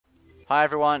Hi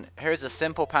everyone, here's a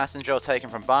simple passing drill taken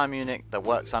from Bayern Munich that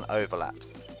works on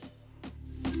overlaps.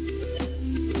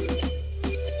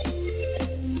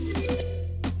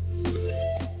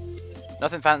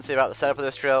 Nothing fancy about the setup of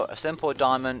this drill, a simple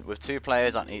diamond with two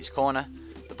players on each corner,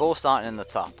 the ball starting in the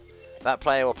top. That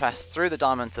player will pass through the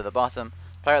diamond to the bottom,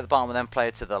 the player at the bottom will then play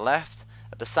to the left.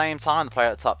 At the same time, the player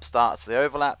at the top starts the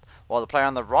overlap, while the player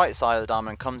on the right side of the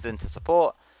diamond comes in to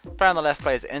support. The player on the left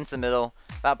plays into the middle.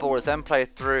 That ball is then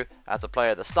played through as the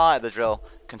player at the start of the drill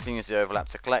continues the overlap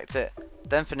to collect it,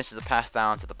 then finishes a pass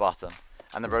down to the bottom.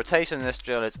 And the rotation in this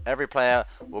drill is every player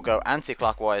will go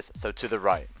anti-clockwise, so to the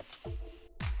right.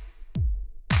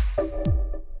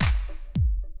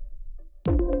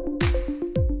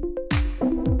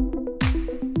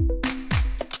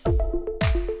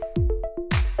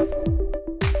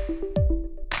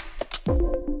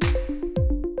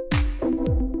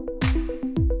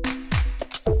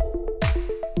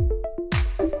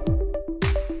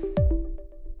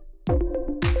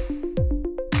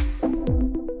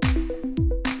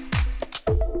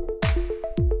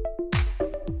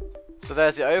 So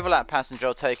there's the overlap passing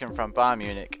drill taken from Bayern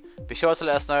Munich. Be sure to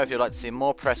let us know if you'd like to see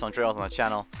more press on drills on the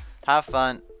channel. Have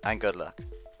fun and good luck.